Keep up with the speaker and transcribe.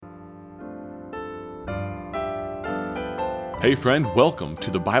Hey friend, welcome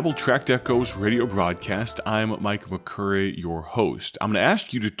to the Bible Tract Echoes radio broadcast. I'm Mike McCurry, your host. I'm going to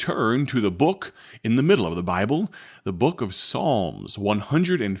ask you to turn to the book in the middle of the Bible, the book of Psalms,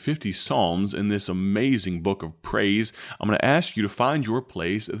 150 Psalms in this amazing book of praise. I'm going to ask you to find your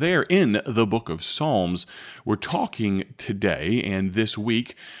place there in the book of Psalms. We're talking today and this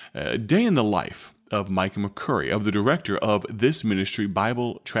week, day in the life of Mike McCurry, of the director of this ministry,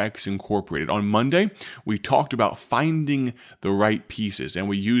 Bible Tracts Incorporated. On Monday, we talked about finding the right pieces, and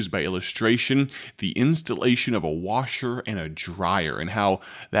we used by illustration the installation of a washer and a dryer, and how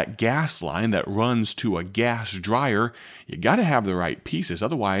that gas line that runs to a gas dryer, you got to have the right pieces,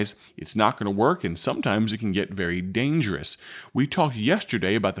 otherwise it's not going to work, and sometimes it can get very dangerous. We talked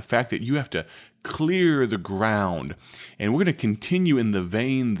yesterday about the fact that you have to clear the ground. And we're going to continue in the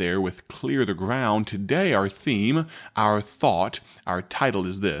vein there with clear the ground. Today, our theme, our thought, our title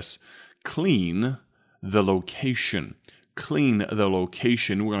is this: Clean the Location. Clean the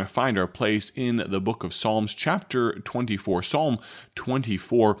location. We're going to find our place in the book of Psalms, chapter 24. Psalm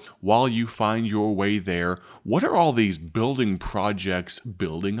 24, while you find your way there, what are all these building projects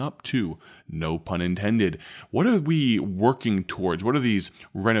building up to? No pun intended. What are we working towards? What are these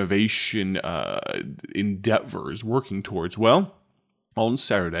renovation endeavors working towards? Well, on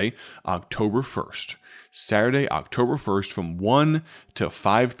Saturday, October 1st, from 1 to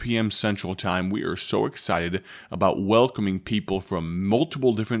 5 p.m. Central Time, we are so excited about welcoming people from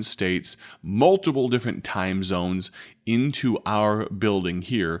multiple different states, multiple different time zones into our building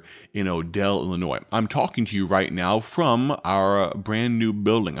here in Odell, Illinois. I'm talking to you right now from our brand new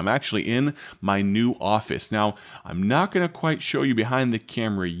building. I'm actually in my new office. Now, I'm not going to quite show you behind the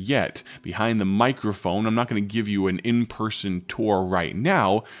camera yet, behind the microphone. I'm not going to give you an in-person tour right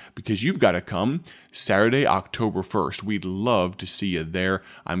now because you've got to come Saturday, October 1st. We'd love to see you there.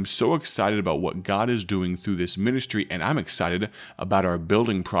 I'm so excited about what God is doing through this ministry, and I'm excited about our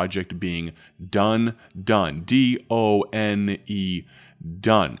building project being done. D-O-N-E,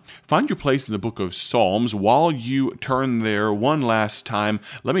 done. Find your place in the book of Psalms. While you turn there one last time,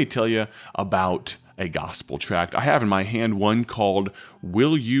 let me tell you about a gospel tract. I have in my hand one called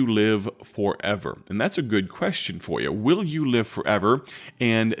Will You Live Forever? And that's a good question for you. Will you live forever?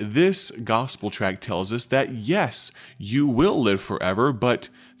 And this gospel tract tells us that yes, you will live forever, but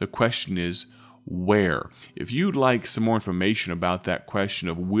the question is, where? If you'd like some more information about that question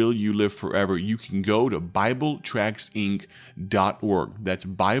of will you live forever, you can go to BibleTractsInc.org. That's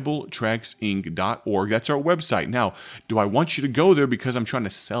BibleTractsInc.org. That's our website. Now, do I want you to go there because I'm trying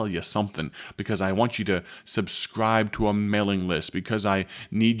to sell you something? Because I want you to subscribe to a mailing list? Because I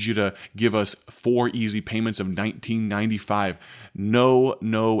need you to give us 4 easy payments of $19.95? No,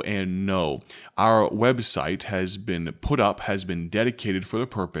 no, and no. Our website has been put up, has been dedicated for the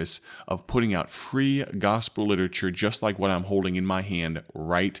purpose of putting out free gospel literature just like what I'm holding in my hand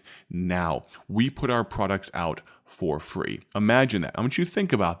right now. We put our products out for free. Imagine that. I want you to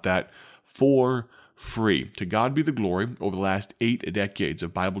think about that. For free. To God be the glory. Over the last 8 decades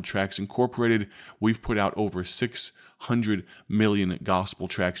of Bible Tracts Incorporated, we've put out over 600 million gospel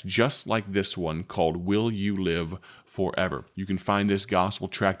tracts just like this one called Will You Live Forever. You can find this gospel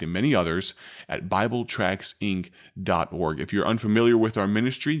tract and many others at BibleTractsInc.org. If you're unfamiliar with our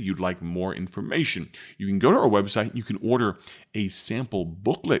ministry, you'd like more information, you can go to our website. You can order a sample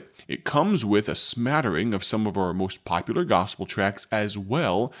booklet. It comes with a smattering of some of our most popular gospel tracts as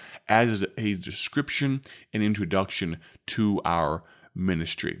well as a description and introduction to our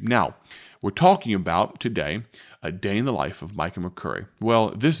ministry. Now, we're talking about today a day in the life of Micah McCurry. Well,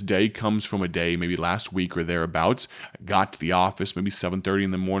 this day comes from a day maybe last week or thereabouts. I got to the office maybe 7:30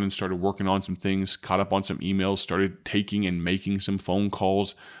 in the morning, started working on some things, caught up on some emails, started taking and making some phone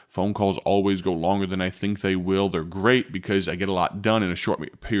calls. Phone calls always go longer than I think they will. They're great because I get a lot done in a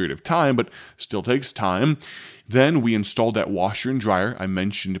short period of time, but still takes time. Then we installed that washer and dryer I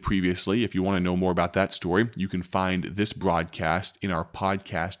mentioned previously. If you want to know more about that story, you can find this broadcast in our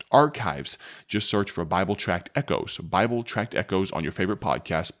podcast archives. Just search for Bible Tract Echoes, Bible Tract Echoes on your favorite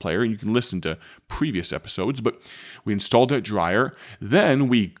podcast player, and you can listen to previous episodes. But we installed that dryer. Then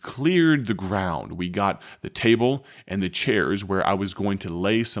we cleared the ground. We got the table and the chairs where I was going to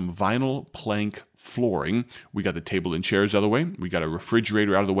lay some vinyl plank flooring. We got the table and chairs out of the way. We got a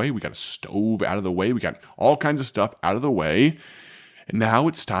refrigerator out of the way. We got a stove out of the way. We got all kinds of stuff out of the way. And now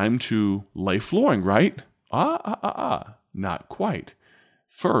it's time to lay flooring, right? Not quite.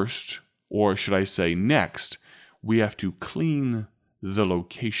 First, or should I say next, we have to clean the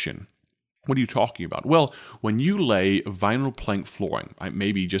location. What are you talking about? Well, when you lay vinyl plank flooring,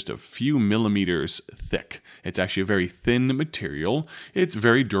 maybe just a few millimeters thick, it's actually a very thin material. It's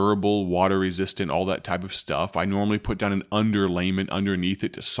very durable, water resistant, all that type of stuff. I normally put down an underlayment underneath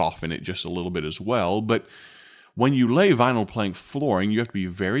it to soften it just a little bit as well. But when you lay vinyl plank flooring, you have to be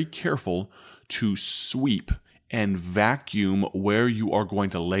very careful to sweep and vacuum where you are going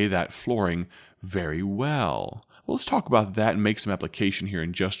to lay that flooring very well. Well, let's talk about that and make some application here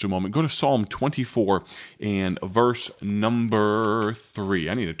in just a moment. Go to Psalm 24 and verse number 3.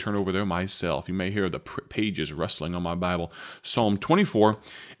 I need to turn over there myself. You may hear the pages rustling on my Bible. Psalm 24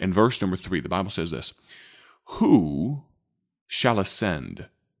 and verse number 3. The Bible says this: "Who shall ascend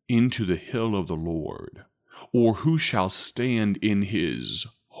into the hill of the Lord? Or who shall stand in his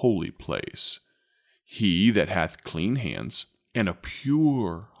holy place? He that hath clean hands and a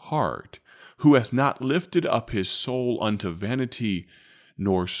pure heart, who hath not lifted up his soul unto vanity,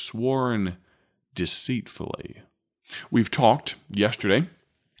 nor sworn deceitfully." We've talked yesterday,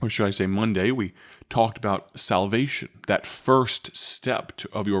 or should I say Monday, we talked about salvation, that first step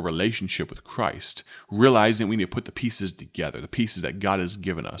of your relationship with Christ, realizing we need to put the pieces together, the pieces that God has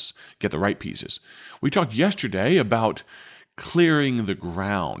given us, get the right pieces. We talked yesterday about clearing the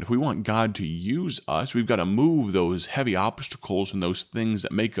ground. If we want God to use us, we've got to move those heavy obstacles and those things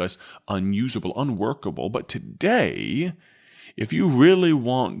that make us unusable, unworkable. But today, if you really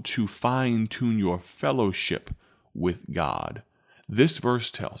want to fine-tune your fellowship with God, this verse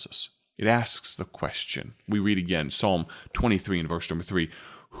tells us, it asks the question. We read again, Psalm 23 and verse number 3,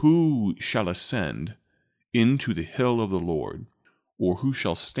 "Who shall ascend into the hill of the Lord, or who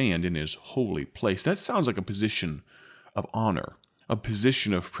shall stand in his holy place?" That sounds like a position of honor, a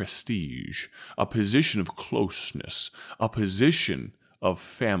position of prestige, a position of closeness, a position of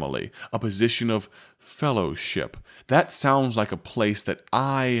family, a position of fellowship. That sounds like a place that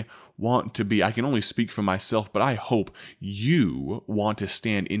I want to be. I can only speak for myself, but I hope you want to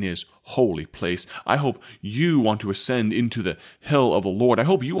stand in his holy place. I hope you want to ascend into the hill of the Lord. I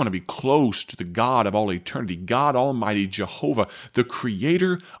hope you want to be close to the God of all eternity, God Almighty, Jehovah, the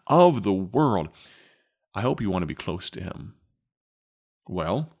creator of the world. I hope you want to be close to him.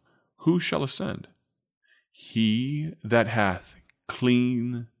 Well, who shall ascend? He that hath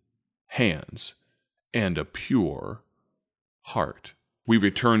clean hands and a pure heart. We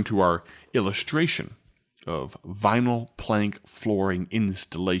return to our illustration of vinyl plank flooring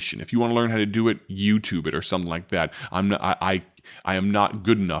installation. If you want to learn how to do it, YouTube it or something like that. I am not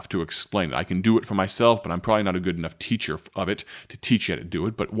good enough to explain it. I can do it for myself, but I'm probably not a good enough teacher of it to teach you how to do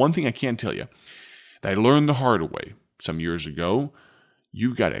it. But one thing I can tell you that I learned the hard way some years ago,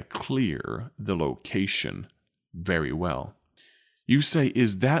 you've got to clear the location very well. You say,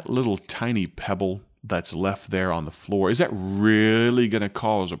 is that little tiny pebble that's left there on the floor, is that really going to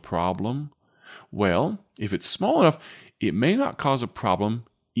cause a problem? Well, if it's small enough, it may not cause a problem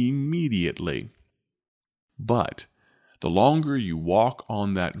immediately. But the longer you walk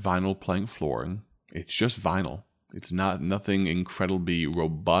on that vinyl plank flooring, it's just vinyl. It's nothing incredibly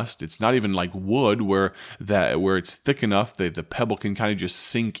robust. It's not even like wood where it's thick enough that the pebble can kind of just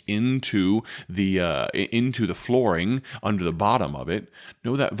sink into the flooring under the bottom of it.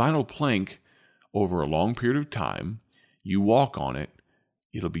 No, that vinyl plank, over a long period of time, you walk on it,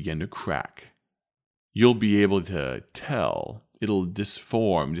 it'll begin to crack. You'll be able to tell. It'll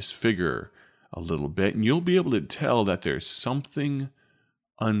disfigure a little bit, and you'll be able to tell that there's something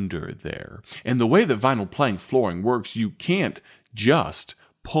under there. And the way that vinyl plank flooring works, you can't just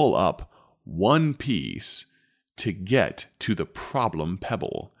pull up one piece to get to the problem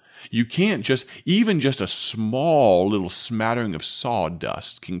pebble. You can't even just a small little smattering of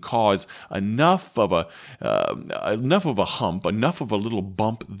sawdust can cause enough of a hump, enough of a little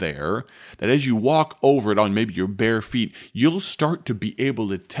bump there, that as you walk over it on maybe your bare feet, you'll start to be able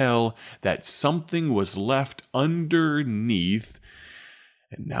to tell that something was left underneath,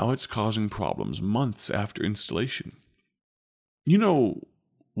 and now it's causing problems months after installation. You know,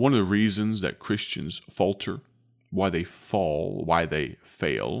 one of the reasons that Christians falter, why they fall, why they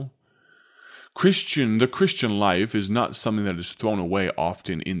fail. The Christian life is not something that is thrown away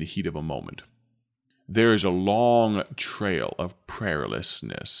often in the heat of a moment. There is a long trail of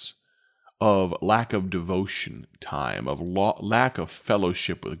prayerlessness, of lack of devotion time, of lack of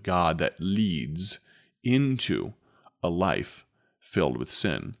fellowship with God that leads into a life filled with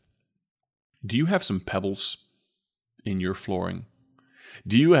sin. Do you have some pebbles in your flooring?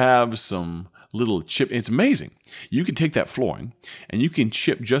 Do you have some little chip? It's amazing. You can take that flooring and you can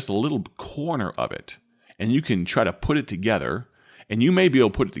chip just a little corner of it, and you can try to put it together, And you may be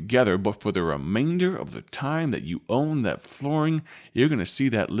able to put it together, but for the remainder of the time that you own that flooring, you're going to see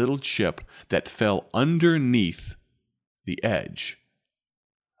that little chip that fell underneath the edge,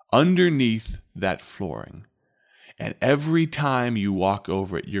 underneath that flooring. And every time you walk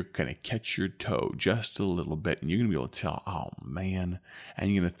over it, you're going to catch your toe just a little bit, and you're going to be able to tell, oh man,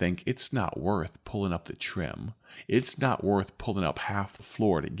 and you're going to think it's not worth pulling up the trim. It's not worth pulling up half the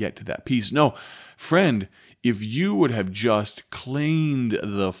floor to get to that piece. No, friend, if you would have just cleaned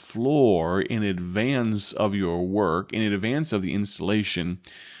the floor in advance of your work, in advance of the installation,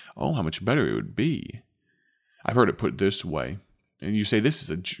 oh, how much better it would be. I've heard it put this way. And you say this is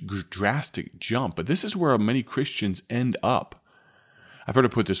a drastic jump, but this is where many Christians end up. I've heard it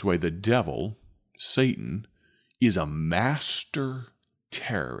put this way: the devil, Satan, is a master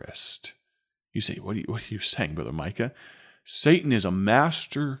terrorist. You say, what are you saying, Brother Micah? Satan is a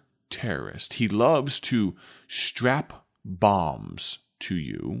master terrorist. He loves to strap bombs to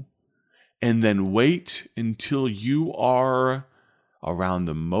you and then wait until you are around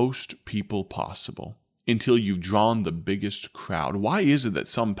the most people possible, until you've drawn the biggest crowd. Why is it that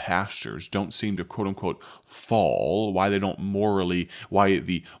some pastors don't seem to quote unquote fall? Why the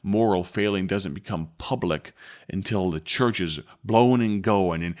moral failing doesn't become public until the church is blowing and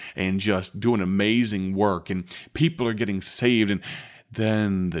going and just doing amazing work and people are getting saved, and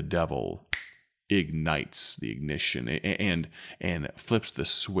then the devil ignites the ignition and flips the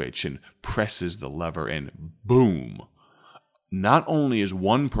switch and presses the lever, and boom. Not only is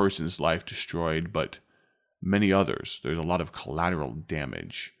one person's life destroyed, but many others. There's a lot of collateral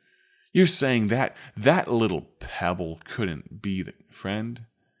damage. You're saying that little pebble couldn't be the friend?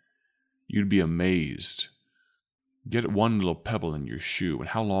 You'd be amazed. Get one little pebble in your shoe, and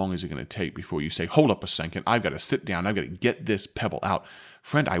how long is it going to take before you say, hold up a second, I've got to sit down, I've got to get this pebble out.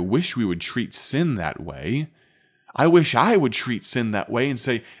 Friend, I wish we would treat sin that way. I wish I would treat sin that way and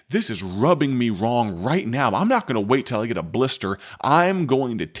say, this is rubbing me wrong right now. I'm not going to wait till I get a blister. I'm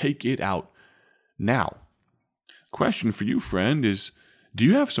going to take it out now. Question for you, friend, is do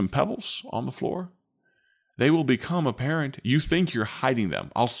you have some pebbles on the floor? They will become apparent. You think you're hiding them.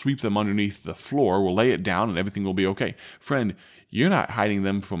 I'll sweep them underneath the floor. We'll lay it down and everything will be okay. Friend, you're not hiding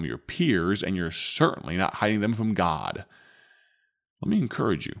them from your peers, and you're certainly not hiding them from God. Let me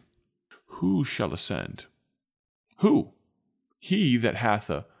encourage you. Who shall ascend? Who? He that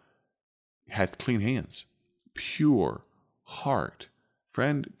hath clean hands, pure heart.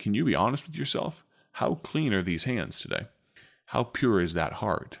 Friend, can you be honest with yourself? How clean are these hands today? How pure is that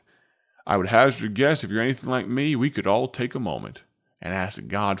heart? I would hazard a guess, if you're anything like me, we could all take a moment and ask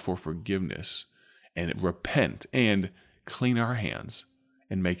God for forgiveness and repent and clean our hands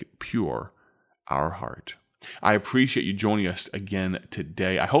and make it pure our heart. I appreciate you joining us again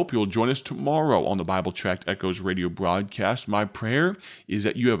today. I hope you'll join us tomorrow on the Bible Tract Echoes radio broadcast. My prayer is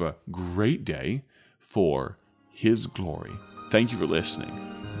that you have a great day for His glory. Thank you for listening.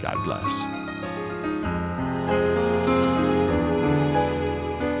 God bless.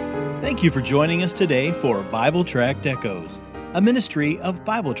 Thank you for joining us today for Bible Tract Echoes, a ministry of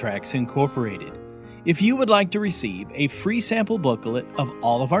Bible Tracts Incorporated. If you would like to receive a free sample booklet of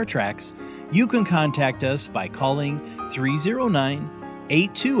all of our tracts, you can contact us by calling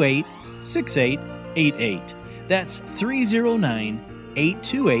 309-828-6888. That's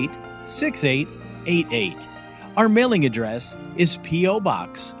 309-828-6888. Our mailing address is P.O.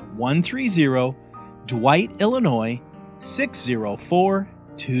 Box 130, Dwight, Illinois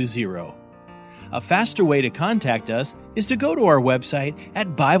 60420. A faster way to contact us is to go to our website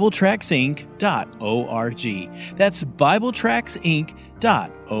at BibleTractsInc.org. That's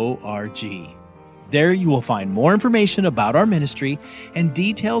BibleTractsInc.org. There you will find more information about our ministry and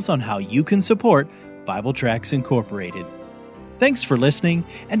details on how you can support Bible Tracts Incorporated. Thanks for listening,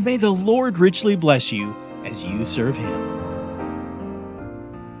 and may the Lord richly bless you as you serve Him.